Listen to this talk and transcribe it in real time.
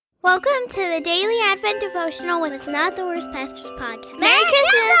Welcome to the Daily Advent Devotional with Not the Worst Pastors Podcast. Merry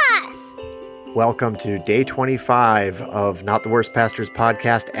Christmas! Welcome to day 25 of Not the Worst Pastors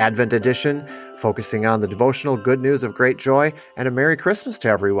Podcast Advent Edition, focusing on the devotional good news of great joy and a Merry Christmas to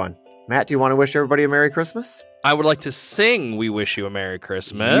everyone. Matt, do you want to wish everybody a Merry Christmas? I would like to sing "We Wish You a Merry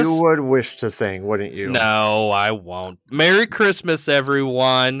Christmas." You would wish to sing, wouldn't you? No, I won't. Merry Christmas,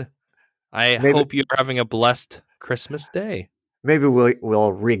 everyone. I hope you're having a blessed Christmas day. Maybe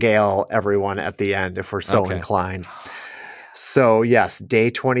we'll regale everyone at the end if we're so inclined. So yes,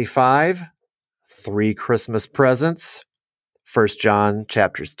 day 25, 3 Christmas presents, 1 John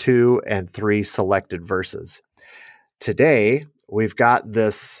chapters 2 and 3 selected verses. Today, we've got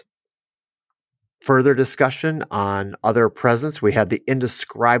this further discussion on other presents. We had the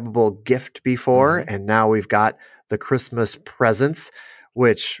indescribable gift before, and now we've got the Christmas presents,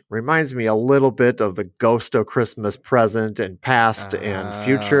 which reminds me a little bit of the ghost of Christmas present and past and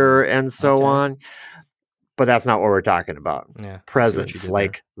future and so on. But that's not what we're talking about. Yeah, presents,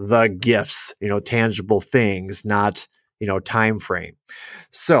 like the gifts, tangible things, not, time frame.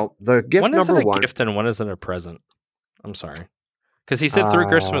 So the gift when is number it a one. Gift and when is it a present? I'm sorry. Because he said 3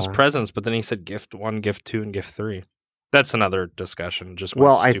 Christmas presents, but then he said gift 1, gift 2, and gift 3. That's another discussion.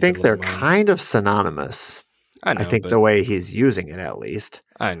 Well, I think they're kind of synonymous. I know. I think the way he's using it, at least.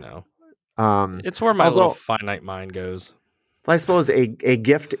 I know. It's where my little finite mind goes. I suppose a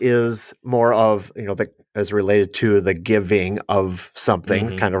gift is more of, as related to the giving of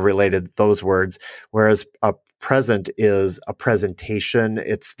something, kind of related those words, whereas a present is a presentation.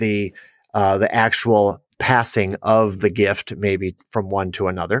 It's the actual passing of the gift, maybe from one to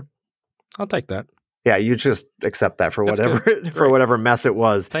another. I'll take that. Yeah, you just accept that for whatever mess it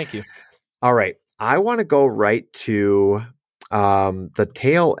was. Thank you. All right. I want to go right to the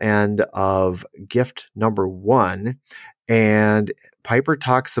tail end of gift number 1. And Piper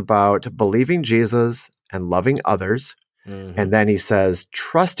talks about believing Jesus and loving others. And then he says,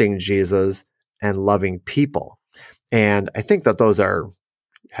 trusting Jesus and loving people. And I think that those are,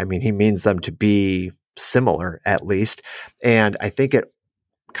 he means them to be similar, at least. And I think it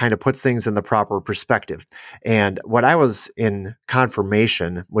kind of puts things in the proper perspective. And when I was in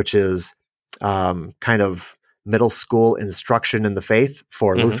confirmation, which is kind of middle school instruction in the faith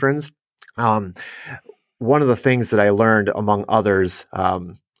for Lutherans, one of the things that I learned, among others,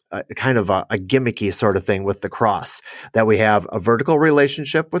 kind of a gimmicky sort of thing with the cross, that we have a vertical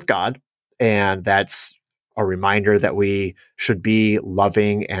relationship with God, and that's a reminder that we should be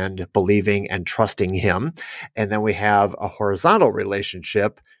loving and believing and trusting Him. And then we have a horizontal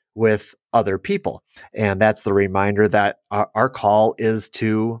relationship with other people. And that's the reminder that our call is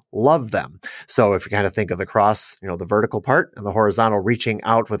to love them. So if you kind of think of the cross, the vertical part, and the horizontal reaching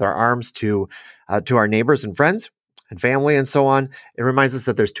out with our arms to our neighbors and friends and family and so on, it reminds us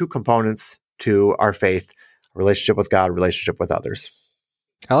that there's 2 components to our faith: relationship with God, relationship with others.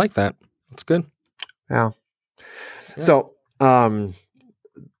 I like that. That's good. Yeah. So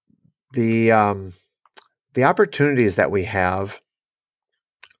the opportunities that we have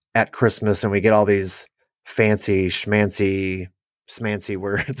at Christmas, and we get all these fancy schmancy smancy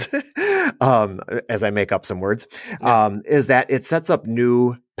words as I make up some words, is that it sets up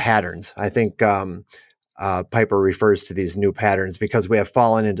new patterns. I think Piper refers to these new patterns because we have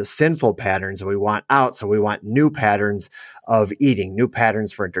fallen into sinful patterns and we want out. So we want new patterns of eating, new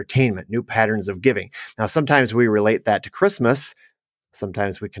patterns for entertainment, new patterns of giving. Now, sometimes we relate that to Christmas.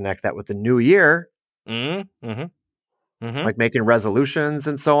 Sometimes we connect that with the new year. Like making resolutions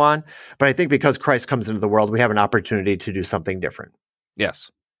and so on. But I think because Christ comes into the world, we have an opportunity to do something different. Yes.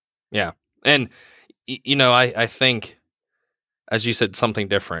 Yeah. And, I think, as you said, something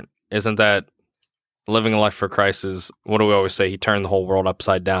different. Isn't that living a life for Christ is, what do we always say? He turned the whole world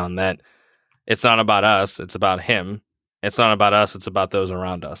upside down. That it's not about us, it's about Him. It's not about us, it's about those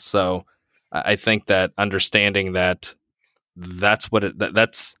around us. So I think that understanding that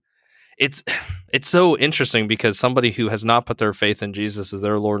it's so interesting, because somebody who has not put their faith in Jesus as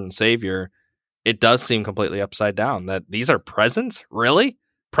their Lord and Savior, it does seem completely upside down. That these are presents? Really?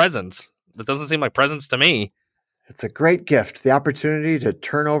 Presents? That doesn't seem like presents to me. It's a great gift, the opportunity to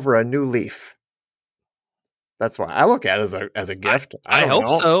turn over a new leaf. That's why I look at it as a gift. I hope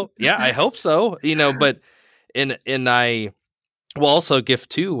so. Yeah, I hope so. But I will also gift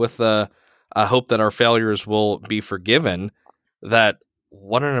too with a hope that our failures will be forgiven. That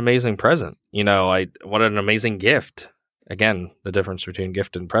what an amazing present. What an amazing gift. Again, the difference between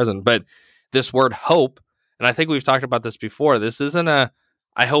gift and present. But this word hope, and I think we've talked about this before, this isn't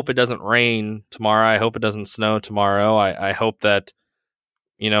I hope it doesn't rain tomorrow. I hope it doesn't snow tomorrow. I hope that,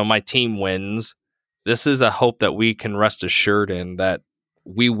 my team wins. This is a hope that we can rest assured in, that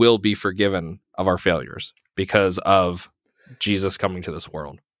we will be forgiven of our failures because of Jesus coming to this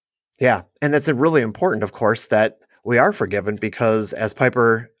world. Yeah. And that's really important, of course, that we are forgiven because, as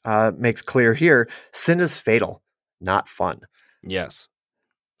Piper makes clear here, sin is fatal, not fun. Yes.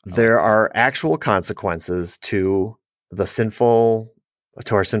 There are actual consequences to our sinful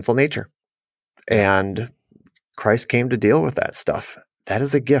nature. Yeah. And Christ came to deal with that stuff. That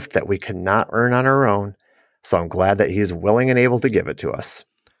is a gift that we cannot earn on our own. So I'm glad that he's willing and able to give it to us.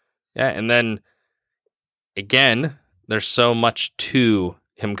 Yeah. And then again, there's so much to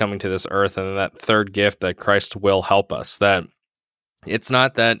him coming to this earth, and that third gift that Christ will help us. That it's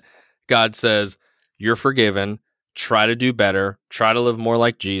not that God says, you're forgiven, try to do better, try to live more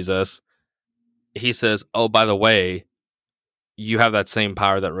like Jesus. He says, oh, by the way, you have that same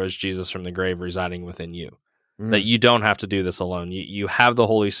power that rose Jesus from the grave residing within you. That you don't have to do this alone. You have the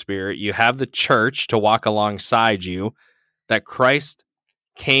Holy Spirit. You have the church to walk alongside you. That Christ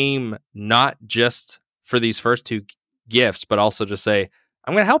came not just for these first two gifts, but also to say,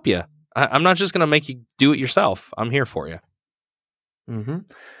 I'm going to help you. I'm not just going to make you do it yourself. I'm here for you. Mm-hmm.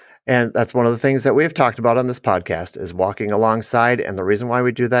 And that's one of the things that we've talked about on this podcast is walking alongside. And the reason why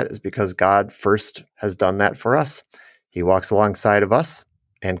we do that is because God first has done that for us. He walks alongside of us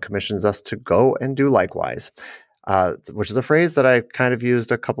and commissions us to go and do likewise, which is a phrase that I kind of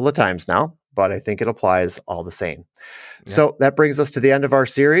used a couple of times now, but I think it applies all the same. Yeah. So that brings us to the end of our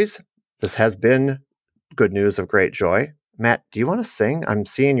series. This has been Good News of Great Joy. Matt, do you want to sing? I'm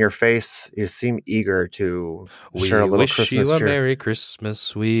seeing your face. You seem eager to share a little Christmas cheer. We wish you a Merry Christmas.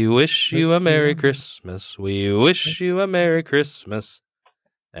 We wish you a Merry Christmas. We wish you a Merry Christmas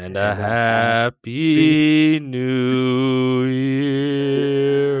and a Happy New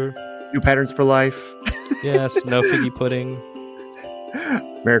Year. New patterns for life. Yes, no figgy pudding.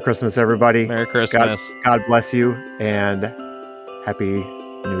 Merry Christmas, everybody. Merry Christmas. God bless you, and Happy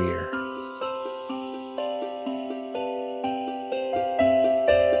New Year.